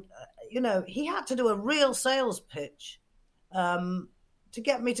him and, he had to do a real sales pitch to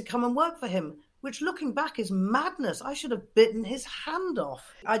get me to come and work for him, which looking back is madness. I should have bitten his hand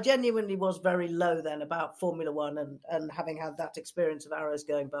off. I genuinely was very low then about Formula One and having had that experience of Arrows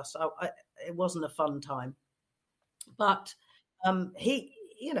going bust. It wasn't a fun time. But he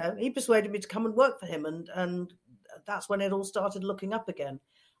persuaded me to come and work for him. And that's when it all started looking up again.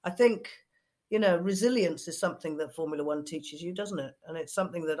 I think, you know, resilience is something that Formula One teaches you, doesn't it? And it's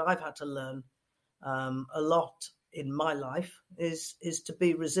something that I've had to learn a lot in my life is to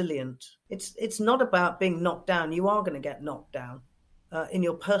be resilient. It's not about being knocked down. You are going to get knocked down in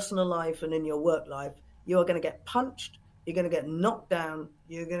your personal life and in your work life. You are going to get punched. You're going to get knocked down.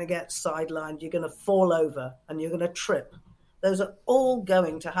 You're going to get sidelined. You're going to fall over and you're going to trip. Those are all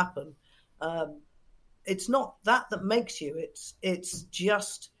going to happen. It's not that makes you. It's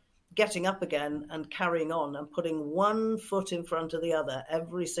just getting up again and carrying on and putting one foot in front of the other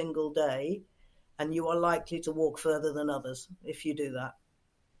every single day. And you are likely to walk further than others if you do that.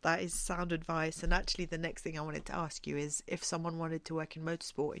 That is sound advice. And actually, the next thing I wanted to ask you is, if someone wanted to work in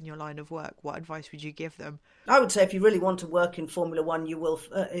motorsport in your line of work, what advice would you give them? I would say if you really want to work in Formula One, you will,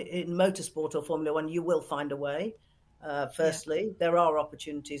 in motorsport or Formula One, you will find a way. Firstly, there are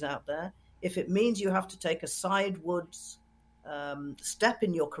opportunities out there. If it means you have to take a sidewards step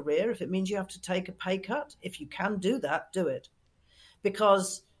in your career, if it means you have to take a pay cut, if you can do that, do it.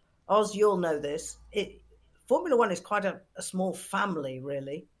 Because, Oz, you'll know this, Formula One is quite a small family,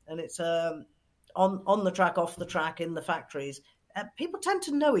 really. And it's on the track, off the track, in the factories. People tend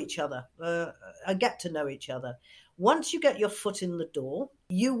to know each other, get to know each other. Once you get your foot in the door,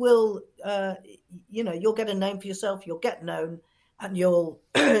 you will, you'll get a name for yourself, you'll get known, and you'll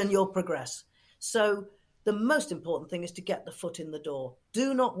progress. So the most important thing is to get the foot in the door.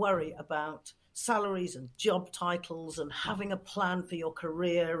 Do not worry about salaries and job titles and having a plan for your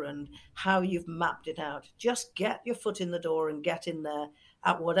career and how you've mapped it out. Just get your foot in the door and get in there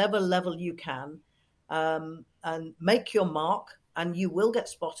at whatever level you can, and make your mark, and you will get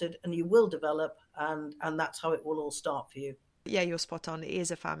spotted and you will develop, and that's how it will all start for you. Yeah, you're spot on. It is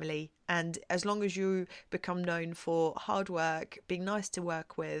a family. And as long as you become known for hard work, being nice to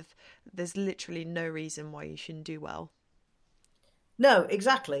work with, there's literally no reason why you shouldn't do well. No,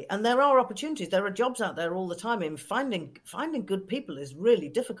 exactly. And there are opportunities. There are jobs out there all the time. And finding good people is really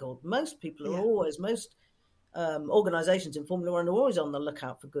difficult. Most people are most organisations in Formula One are always on the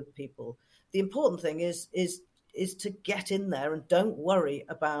lookout for good people. The important thing is to get in there and don't worry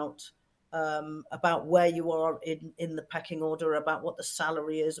about where you are in the pecking order, about what the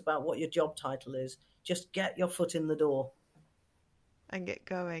salary is, about what your job title is. Just get your foot in the door. And get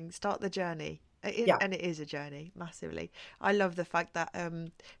going. Start the journey. And it is a journey, massively. I love the fact that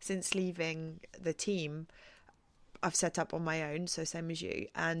since leaving the team, I've set up on my own, so same as you.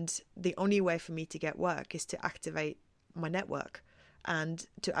 And the only way for me to get work is to activate my network and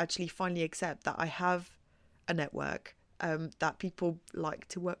to actually finally accept that I have a network, that people like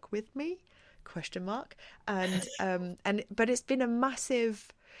to work with me, ? And but it's been a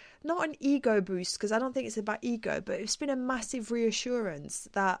massive, not an ego boost, because I don't think it's about ego, but it's been a massive reassurance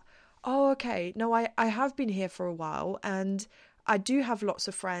that, oh, okay, no, I have been here for a while and I do have lots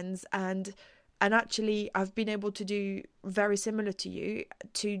of friends, and actually I've been able to do very similar to you,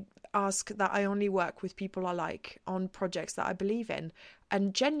 to ask that I only work with people I like on projects that I believe in.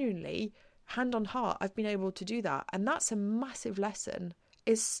 And genuinely, hand on heart, I've been able to do that. And that's a massive lesson.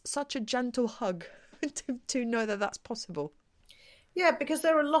 It's such a gentle hug to know that that's possible. Yeah, because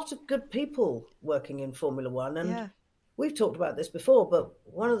there are a lot of good people working in Formula One. And we've talked about this before, but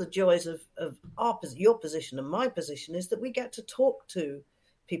one of the joys of your position and my position is that we get to talk to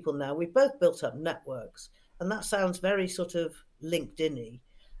people now. We've both built up networks, and that sounds very sort of LinkedIn-y.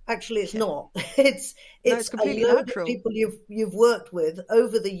 Actually, it's not. It's completely natural. People you've worked with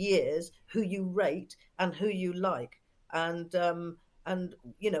over the years who you rate and who you like, and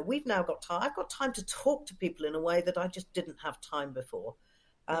we've now got time. I've got time to talk to people in a way that I just didn't have time before,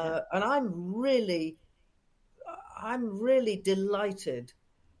 and I'm really delighted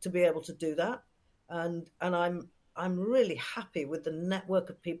to be able to do that, and I'm really happy with the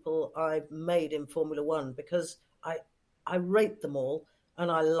network of people I've made in Formula One, because I rate them all and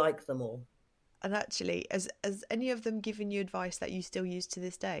I like them all. And actually, has any of them given you advice that you still use to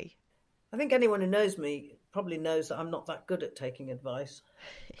this day? I think anyone who knows me probably knows that I'm not that good at taking advice.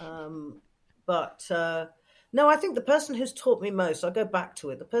 But no, I think the person who's taught me most, I'll go back to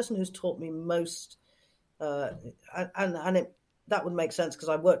it, the person who's taught me most, that would make sense because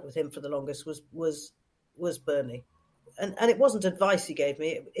I worked with him for the longest, was Bernie. And it wasn't advice he gave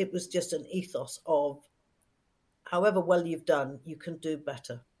me, it was just an ethos of, however well you've done, you can do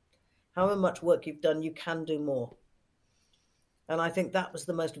better. However much work you've done, you can do more. And I think that was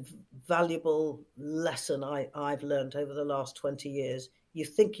the most valuable lesson I've learned over the last 20 years. You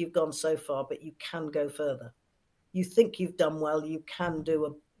think you've gone so far, but you can go further. You think you've done well, you can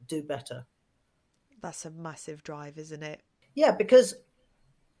do better. That's a massive drive, isn't it? Yeah, because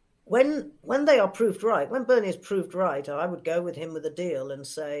when they are proved right, when Bernie is proved right, I would go with him with a deal and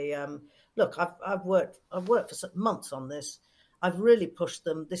say, look, I've worked for months on this. I've really pushed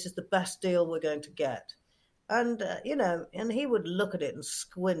them. This is the best deal we're going to get. And, and he would look at it and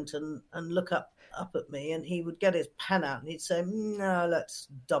squint and look up at me, and he would get his pen out and he'd say, no, let's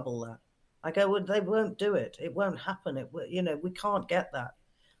double that. I go, well, they won't do it. It won't happen. We can't get that.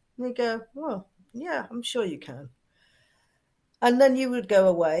 And he'd go, well, yeah, I'm sure you can. And then you would go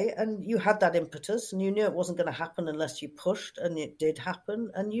away and you had that impetus and you knew it wasn't going to happen unless you pushed, and it did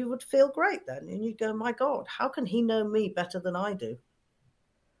happen, and you would feel great then. And you'd go, my God, how can he know me better than I do?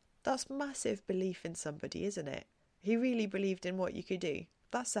 That's massive belief in somebody, isn't it? He really believed in what you could do.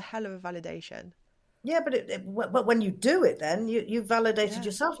 That's a hell of a validation. Yeah, but when you do it, then you validated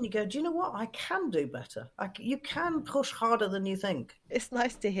yourself, and you go, do you know what? I can do better. You can push harder than you think. It's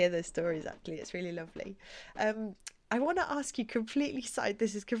nice to hear those stories, actually. It's really lovely. I want to ask you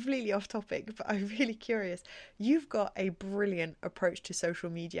this is completely off topic, but I'm really curious. You've got a brilliant approach to social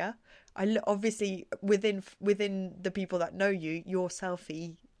media. Obviously, within the people that know you, your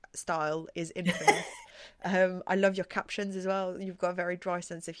selfie style is infamous. I love your captions as well. You've got a very dry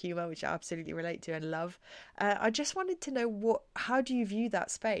sense of humour, which I absolutely relate to and love. I just wanted to know how do you view that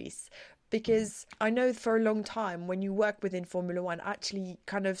space? Because I know for a long time when you work within Formula One, actually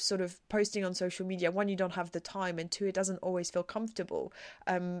kind of sort of posting on social media, one, you don't have the time, and two, it doesn't always feel comfortable.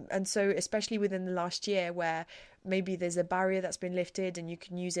 And so especially within the last year where maybe there's a barrier that's been lifted and you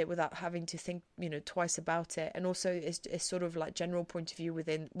can use it without having to think, twice about it. And also it's sort of like general point of view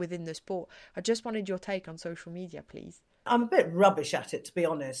within the sport. I just wanted your take on social media, please. I'm a bit rubbish at it, to be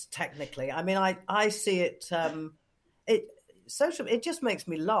honest, technically. I mean, I see it, it just makes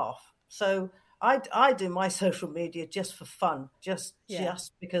me laugh. So I do my social media just for fun, just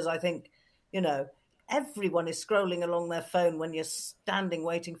because I think, everyone is scrolling along their phone when you're standing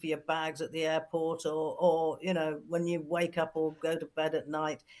waiting for your bags at the airport or when you wake up or go to bed at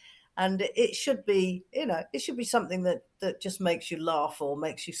night. And it should be, something that just makes you laugh or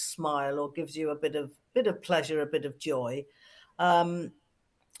makes you smile or gives you a bit of pleasure, a bit of joy.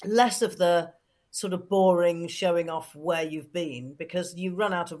 Less of the sort of boring showing off where you've been, because you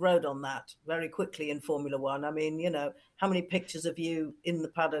run out of road on that very quickly in Formula One. I mean, how many pictures of you in the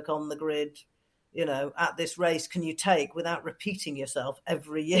paddock on the grid, at this race can you take without repeating yourself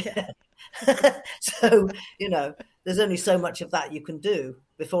every year? So, there's only so much of that you can do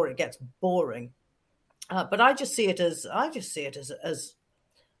before it gets boring. But I just see it as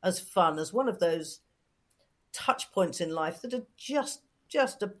fun, as one of those touch points in life that are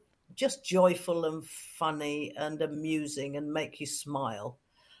just joyful and funny and amusing and make you smile.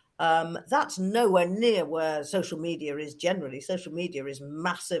 That's nowhere near where social media is generally. Social media is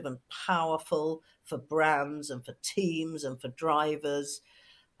massive and powerful for brands and for teams and for drivers.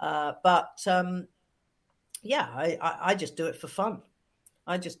 I just do it for fun.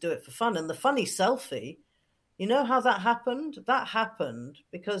 And the funny selfie, you know how that happened? That happened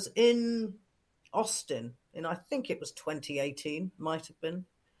because in Austin, I think it was 2018, might have been,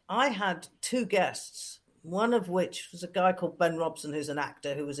 I had two guests, one of which was a guy called Ben Robson, who's an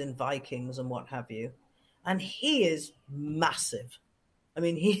actor who was in Vikings and what have you. And he is massive. I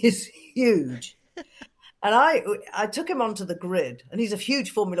mean, he is huge. And I took him onto the grid, and he's a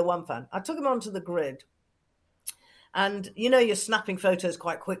huge Formula One fan. I took him onto the grid. And, you're snapping photos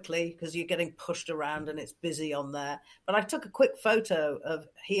quite quickly because you're getting pushed around and it's busy on there. But I took a quick photo of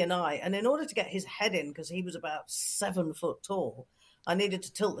he and I. And in order to get his head in, because he was about 7 foot tall, I needed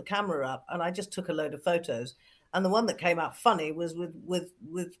to tilt the camera up, and I just took a load of photos. And the one that came out funny was with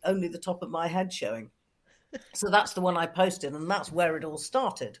only the top of my head showing. So that's the one I posted, and that's where it all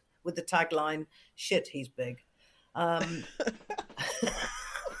started, with the tagline, "Shit, he's big." But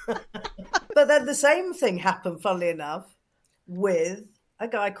then the same thing happened, funnily enough, with a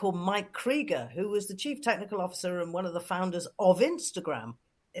guy called Mike Krieger, who was the chief technical officer and one of the founders of Instagram,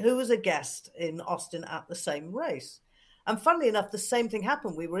 who was a guest in Austin at the same race. And funnily enough, the same thing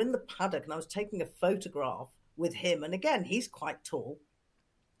happened. We were in the paddock and I was taking a photograph with him. And again, he's quite tall.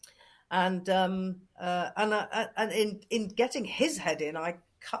 And in getting his head in, I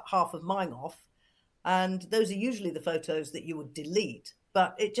cut half of mine off. And those are usually the photos that you would delete.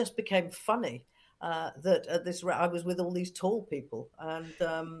 But it just became funny that at this I was with all these tall people.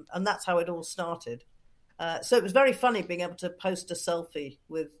 And that's how it all started. So it was very funny being able to post a selfie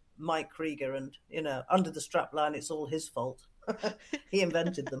with Mike Krieger, and under the strapline, it's all his fault. He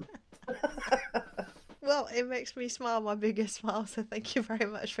invented them. Well, it makes me smile my biggest smile, so thank you very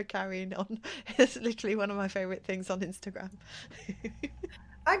much for carrying on. It's literally one of my favourite things on Instagram.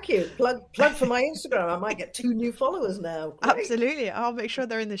 Thank you. Plug for my Instagram. I might get 2 new followers now. Great. Absolutely. I'll make sure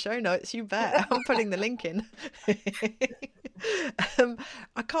they're in the show notes. You bet. I'm putting the link in.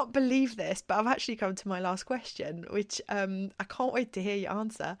 I can't believe this, but I've actually come to my last question, which I can't wait to hear your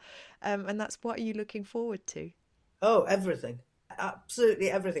answer. And that's, what are you looking forward to? Oh, everything.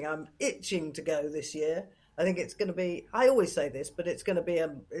 Absolutely everything. I'm itching to go this year. I think it's going to be, I always say this, but it's going to be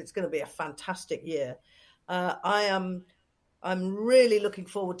a fantastic year. I'm really looking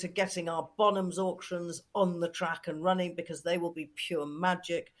forward to getting our Bonhams auctions on the track and running, because they will be pure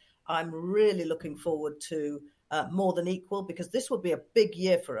magic. I'm really looking forward to More Than Equal, because this will be a big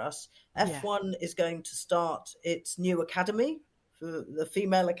year for us. F1 is going to start its new academy, for the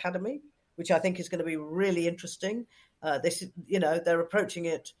female academy, which I think is going to be really interesting. They're approaching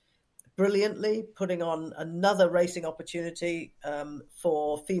it brilliantly, putting on another racing opportunity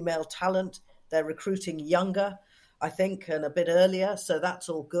for female talent. They're recruiting younger, I think, and a bit earlier. So that's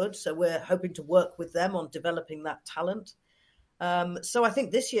all good. So we're hoping to work with them on developing that talent. So I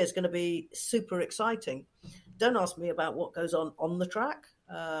think this year is going to be super exciting. Don't ask me about what goes on the track,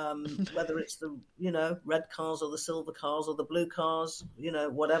 whether it's the, red cars or the silver cars or the blue cars,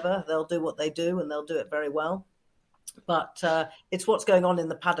 whatever. They'll do what they do, and they'll do it very well. But it's what's going on in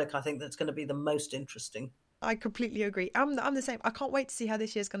the paddock, I think, that's going to be the most interesting. I completely agree. I'm the same. I can't wait to see how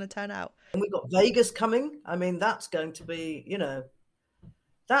this year's going to turn out. And we've got Vegas coming. I mean, that's going to be,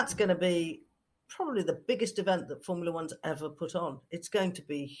 probably the biggest event that Formula One's ever put on. It's going to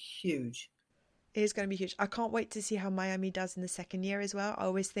be huge. It is going to be huge. I can't wait to see how Miami does in the second year as well. I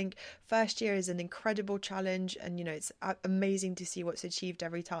always think first year is an incredible challenge, and it's amazing to see what's achieved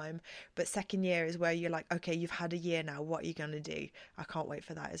every time. But second year is where you're like, okay, you've had a year now. What are you going to do? I can't wait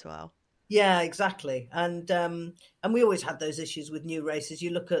for that as well. Yeah, exactly. And we always had those issues with new races. You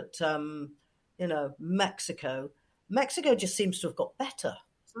look at, Mexico. Mexico just seems to have got better.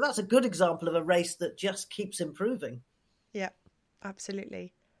 So that's a good example of a race that just keeps improving. Yeah,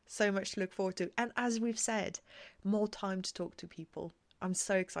 absolutely. So much to look forward to. And as we've said, more time to talk to people. I'm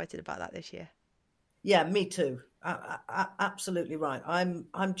so excited about that this year. Yeah, me too. Absolutely right. I'm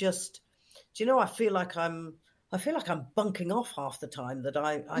just, I feel like I'm bunking off half the time that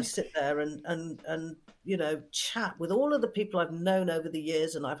I sit there and chat with all of the people I've known over the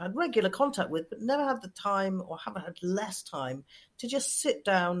years and I've had regular contact with, but never had the time, or haven't had less time, to just sit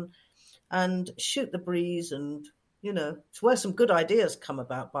down and shoot the breeze. And, it's where some good ideas come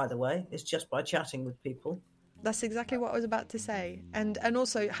about, by the way, is just by chatting with people. That's exactly what I was about to say. And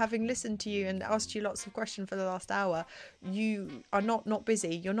also, having listened to you and asked you lots of questions for the last hour, you are not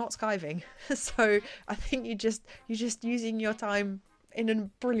busy. You're not skiving. So I think you're just using your time in a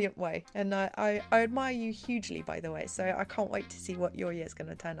brilliant way. And I admire you hugely, by the way. So I can't wait to see what your year's going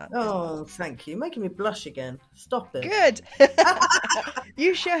to turn out. Oh, thank you. Making me blush again. Stop it. Good.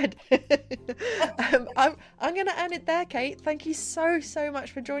 You should. I'm going to end it there, Kate. Thank you so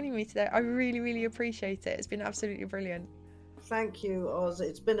much for joining me today. I really, really appreciate it. It's been absolutely brilliant. Thank you, Oz.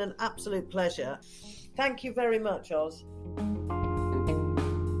 It's been an absolute pleasure. Thank you very much, Oz.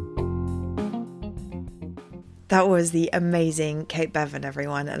 That was the amazing Kate Bevan,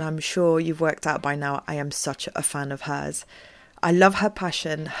 everyone, and I'm sure you've worked out by now I am such a fan of hers. I love her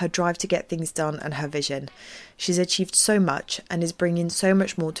passion, her drive to get things done, and her vision. She's achieved so much and is bringing so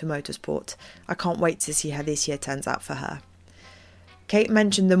much more to motorsport. I can't wait to see how this year turns out for her. Kate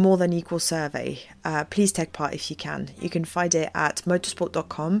mentioned the More Than Equal survey. Please take part if you can. You can find it at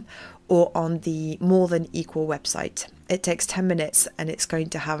motorsport.com or on the More Than Equal website. It takes 10 minutes and it's going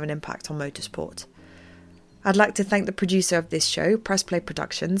to have an impact on motorsport. I'd like to thank the producer of this show, Press Play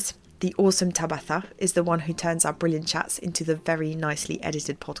Productions. The awesome Tabitha is the one who turns our brilliant chats into the very nicely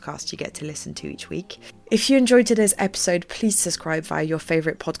edited podcast you get to listen to each week. If you enjoyed today's episode, please subscribe via your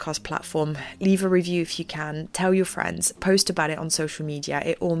favourite podcast platform. Leave a review if you can. Tell your friends. Post about it on social media.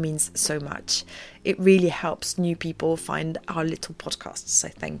 It all means so much. It really helps new people find our little podcast, so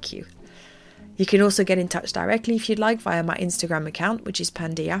thank you. You can also get in touch directly if you'd like via my Instagram account, which is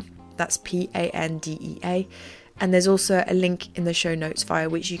Pandea. That's Pandea. And there's also a link in the show notes via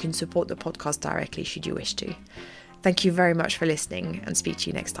which you can support the podcast directly should you wish to. Thank you very much for listening, and speak to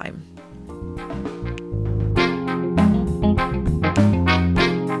you next time.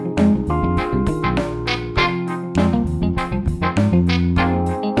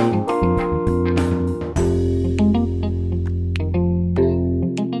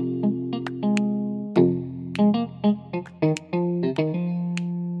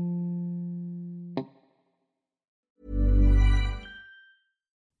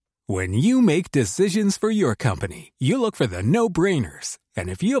 When you make decisions for your company, you look for the no-brainers. And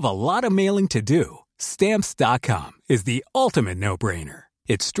if you have a lot of mailing to do, Stamps.com is the ultimate no-brainer.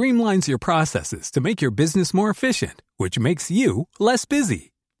 It streamlines your processes to make your business more efficient, which makes you less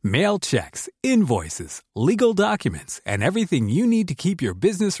busy. Mail checks, invoices, legal documents, and everything you need to keep your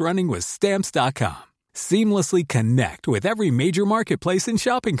business running with Stamps.com. Seamlessly connect with every major marketplace and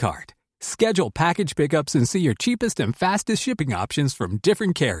shopping cart. Schedule package pickups and see your cheapest and fastest shipping options from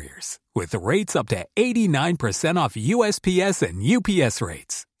different carriers, with rates up to 89% off USPS and UPS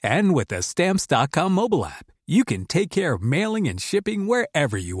rates. And with the Stamps.com mobile app, you can take care of mailing and shipping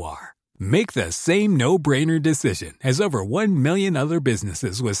wherever you are. Make the same no-brainer decision as over 1 million other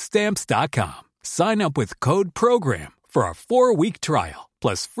businesses with Stamps.com. Sign up with code PROGRAM for a 4-week trial,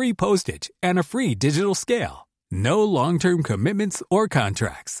 plus free postage and a free digital scale. No long-term commitments or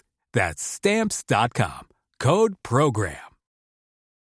contracts. That's Stamps.com. Code PROGRAM.